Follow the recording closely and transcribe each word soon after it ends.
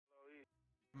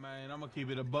Man, I'm gonna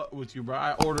keep it a buck with you, bro.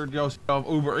 I ordered your off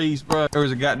Uber Eats, bro. There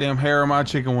was a goddamn hair on my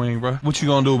chicken wing, bro. What you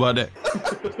gonna do about that?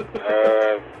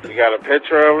 You got a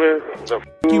picture of it?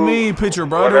 What you mean picture,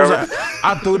 bro?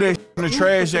 I threw that in the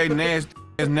trash, that nasty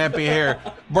ass nappy hair.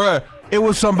 Bro, it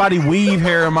was somebody weave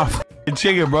hair in my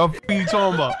chicken, bro. What are you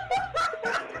talking about?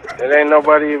 It ain't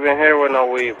nobody even here with no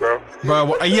weave, bro. Bro,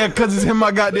 well, yeah, cause it's in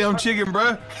my goddamn chicken,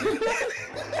 bro.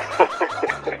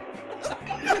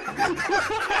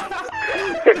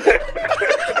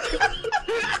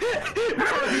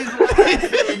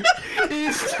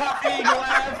 He's fucking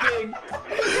laughing.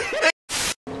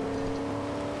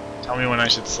 Tell me when I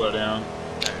should slow down.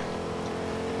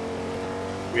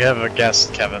 We have a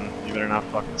guest, Kevin. You better not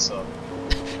fuck this up.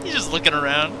 He's just looking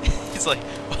around. He's like,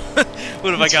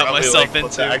 what have I got myself like, into?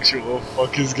 What the actual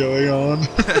fuck is going on?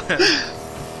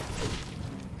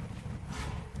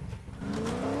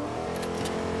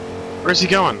 Where's he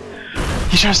going?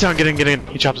 He chops down, get in.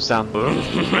 He chops us down.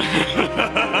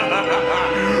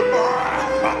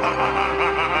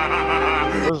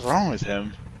 What's wrong with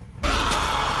him?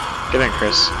 Get in,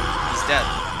 Chris. He's dead.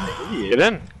 Get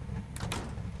in.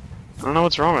 I don't know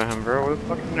what's wrong with him, bro. What a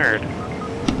fucking nerd.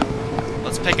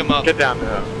 Let's pick him up. Get down to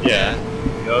him. Yeah,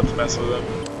 let's mess with him.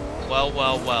 Well.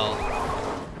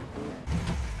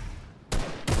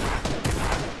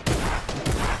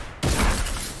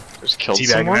 Just killed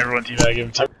someone? Everyone teabag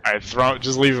him. Alright,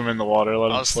 just leave him in the water.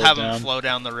 Let him float down. I'll just have him flow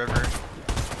down the river.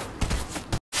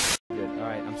 Good.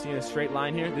 Alright, I'm seeing a straight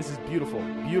line here. This is beautiful.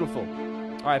 Beautiful.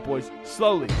 Alright, boys.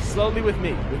 Slowly with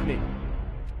me.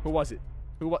 Who was it?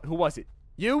 Who was it?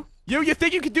 You? You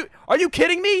think you could do? Are you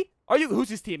kidding me? Who's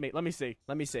his teammate? Let me see.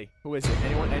 Who is it?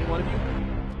 Any one of you?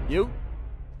 You?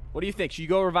 What do you think? Should you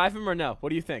go revive him or no? What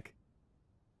do you think?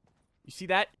 You see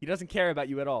that? He doesn't care about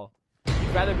you at all.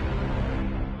 He'd rather...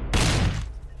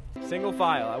 Single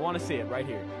file. I want to see it right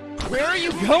here. Where are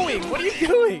you going? What are you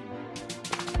doing?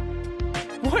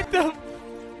 What the...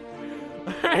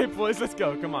 Alright, boys, let's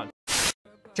go. Come on.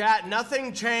 Chat,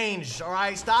 nothing changed,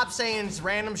 alright? Stop saying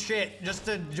random shit just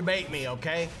to debate me,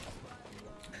 okay?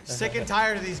 Sick and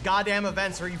tired of these goddamn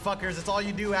events where you fuckers, it's all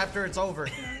you do after it's over.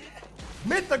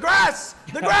 Myth the grass!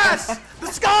 The grass! The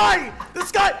sky! The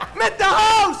sky! Myth the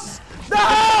house! The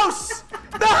house!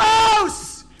 The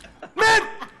house! Myth!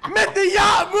 Myth the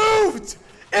yacht moved!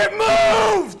 It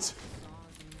moved!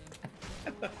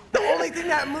 The only thing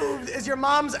that moved is your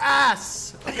mom's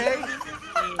ass, okay?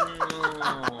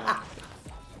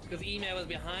 Because email was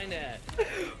behind that.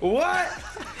 What?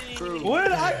 Where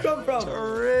did I come from?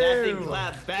 That thing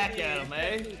clapped back at him,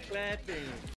 eh? Clapping.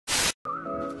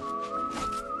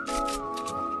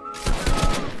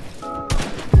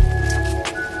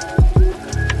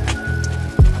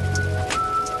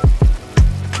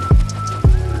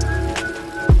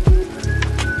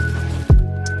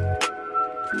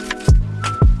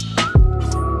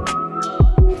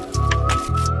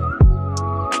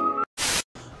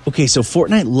 Okay, so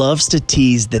Fortnite loves to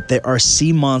tease that there are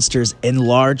sea monsters and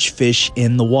large fish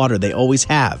in the water. They always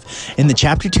have. In the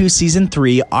Chapter 2, Season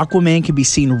 3, Aquaman can be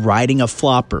seen riding a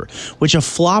flopper, which a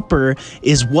flopper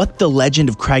is what the legend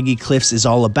of Craggy Cliffs is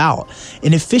all about.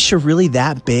 And if fish are really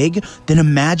that big, then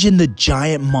imagine the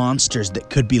giant monsters that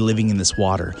could be living in this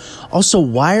water. Also,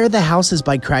 why are the houses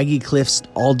by Craggy Cliffs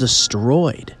all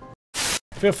destroyed?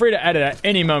 Feel free to edit at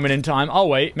any moment in time. I'll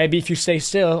wait. Maybe if you stay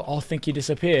still, I'll think you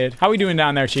disappeared. How we doing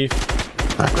down there, Chief?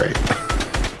 Not great.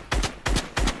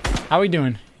 How we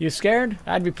doing? You scared?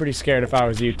 I'd be pretty scared if I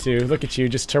was you too. Look at you,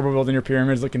 just turbo building your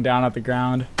pyramids, looking down at the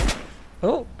ground.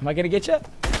 Oh, am I gonna get you?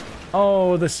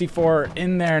 Oh, the C4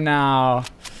 in there now.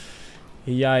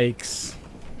 Yikes.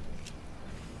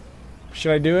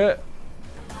 Should I do it?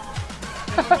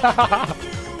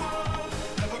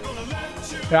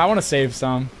 Yeah, I want to save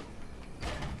some.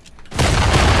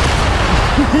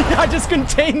 I just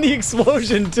contained the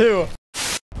explosion too.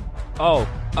 Oh,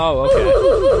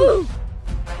 okay.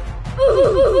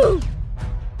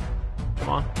 Come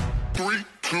on. 3,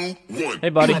 2, 1. Hey,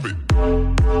 buddy.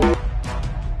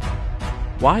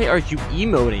 Why are you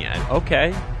emoting it?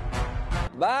 Okay.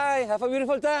 Bye, have a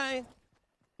beautiful time.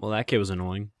 Well, that kid was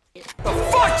annoying. The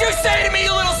fuck you say to me,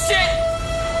 you little shit?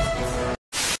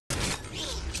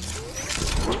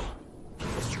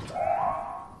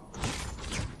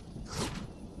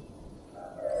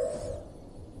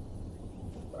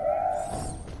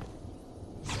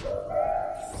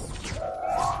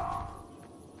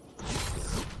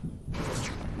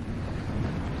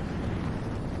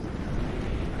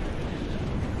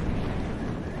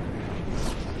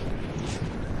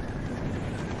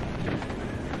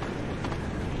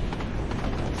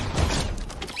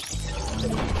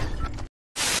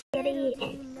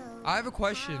 I have a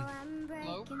question.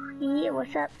 Hello? Yeah,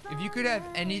 what's up? If you could have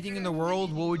anything in the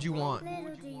world, what would you want?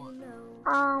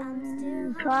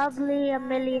 Probably $1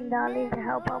 million to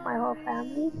help out my whole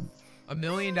family. $1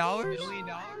 million?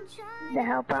 To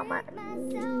help out my,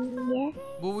 yeah.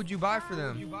 What would you buy for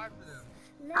them?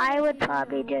 I would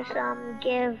probably just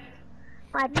give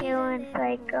my parents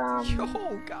like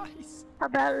Yo, guys.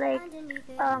 about like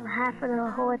half of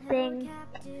the whole thing,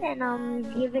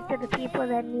 and give it to the people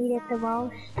that need it the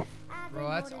most. Bro,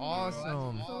 that's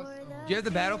awesome. Do you have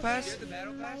the battle pass?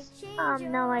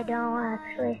 No, I don't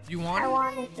actually. You want it? I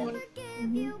want it to.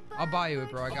 I'll buy you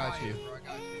it, bro. I got you.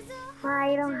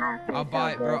 You don't have to. I'll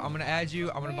buy it, bro. I'm gonna add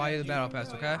you. I'm gonna buy you the battle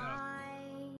pass, okay?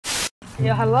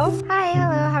 Yeah, hello? Hi,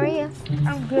 hello, how are you?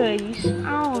 I'm good. You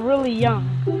sound really young.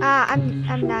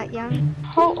 I'm not young.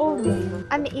 How old are you?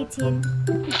 I'm 18.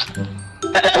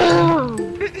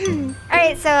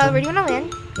 Alright, so where do you want to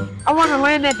land? I want to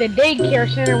land at the daycare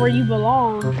center where you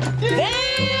belong.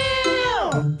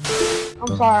 Damn!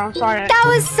 I'm sorry. That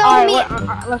was so mean.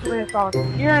 Let's finish talk.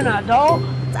 You're an adult?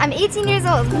 I'm 18 years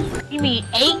old. You mean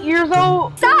 8 years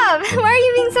old? Stop! Why are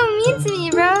you being so mean to me,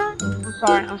 bro?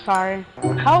 I'm sorry.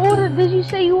 How old did you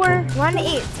say you were? 1 to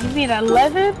 8. You mean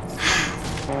 11?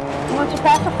 You want your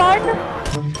pacifier?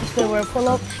 You still wear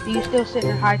pull-ups? Do you still sit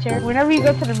in a high chair? Whenever you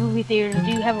go to the movie theater,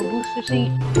 do you have a booster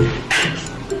seat?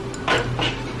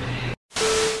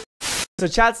 So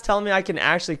chat's telling me I can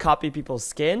actually copy people's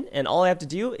skin, and all I have to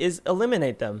do is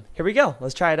eliminate them. Here we go.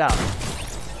 Let's try it out.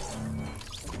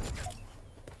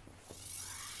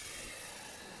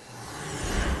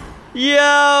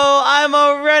 Yo, I'm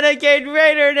a renegade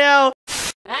raider now.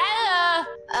 Hello.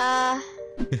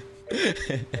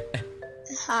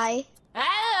 Hi.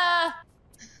 Hello.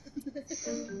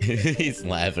 He's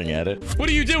laughing at it. What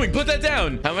are you doing? Put that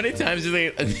down. How many times do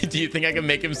you think I can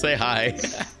make him say hi?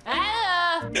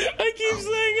 Hello. I keep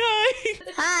saying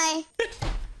hi. Hi.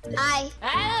 Hi.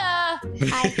 Hello.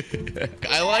 Hi.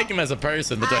 I like him as a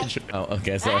person, but don't you? Oh,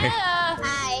 okay, sorry. Hello.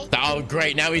 Hi. Oh,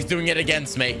 great. Now he's doing it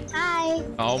against me. Hi.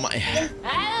 Oh my. Hello.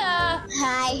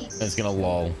 Hi. It's gonna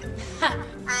lol.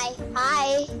 Hi.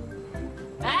 Hi.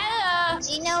 Hello.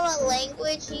 Do you know what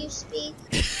language you speak?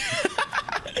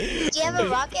 Do you have a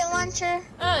rocket launcher?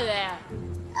 Oh, yeah.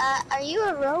 Are you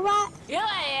a robot?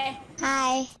 Yeah.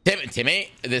 Hi.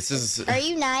 Timmy, this is... Are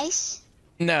you nice?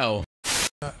 No.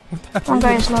 I'm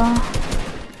very slow.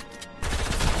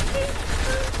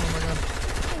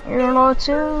 You're low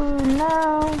too.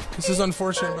 No. This is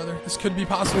unfortunate, brother. This could be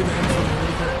possibly the end for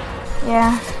you.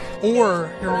 Yeah.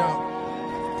 Or, hear me out.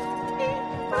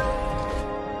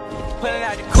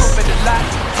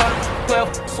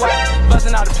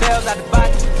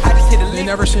 They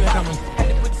never seen it coming.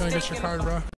 Gonna get your card,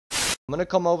 bro. I'm gonna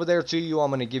come over there to you. I'm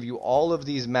gonna give you all of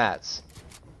these mats.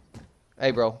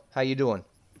 Hey, bro. How you doing?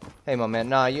 Hey, my man.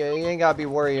 Nah, you ain't gotta be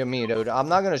worrying me, dude. I'm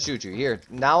not gonna shoot you. Here.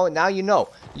 Now you know.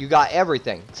 You got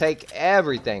everything. Take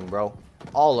everything, bro.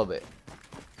 All of it.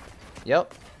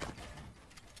 Yep.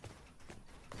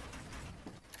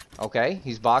 Okay.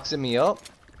 He's boxing me up.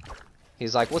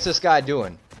 He's like, what's this guy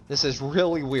doing? This is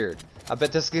really weird. I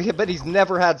bet he's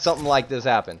never had something like this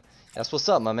happen. That's what's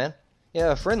up, my man.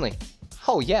 Yeah, friendly.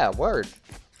 Oh, yeah, word.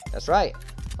 That's right.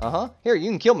 Uh-huh. Here, you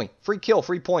can kill me. Free kill,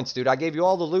 free points, dude. I gave you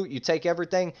all the loot. You take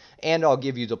everything, and I'll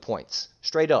give you the points.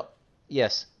 Straight up.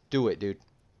 Yes. Do it, dude.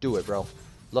 Do it, bro.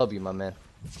 Love you, my man.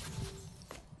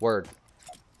 Word.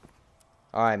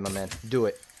 Alright, my man. Do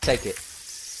it. Take it.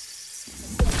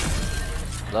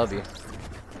 Love you.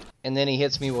 And then he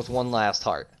hits me with one last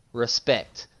heart.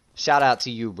 Respect. Shout out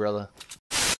to you, brother.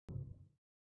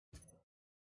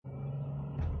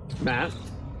 Matt?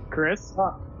 Chris?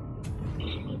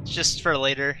 Just for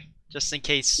later, just in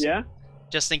case. Yeah.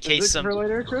 Just in case some. For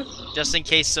later, Chris? Just in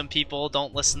case some people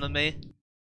don't listen to me.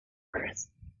 Chris.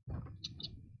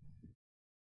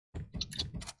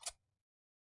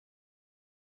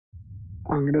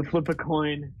 I'm gonna flip a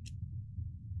coin.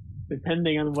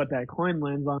 Depending on what that coin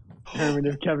lands on, determine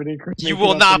if Kevin and Chris. You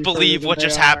will not believe what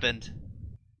just happened.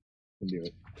 Do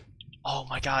it. Oh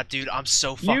my god, dude, I'm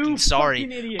so fucking sorry.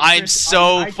 Idiot, I'm Chris.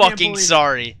 so I can't fucking believe it.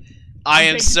 sorry. I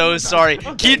am so sorry.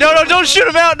 No, don't shoot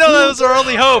him out. No, that was our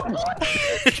only hope.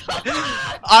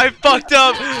 I fucked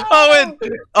up. Owen.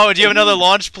 Oh, do you have another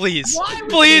launch, please?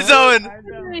 Please, Owen.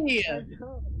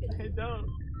 I don't.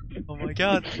 Oh my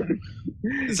god.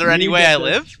 Is there any way I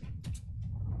live?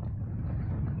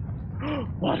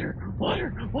 Water.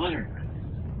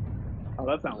 Oh,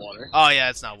 that's not water. Oh yeah,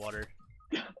 it's not water.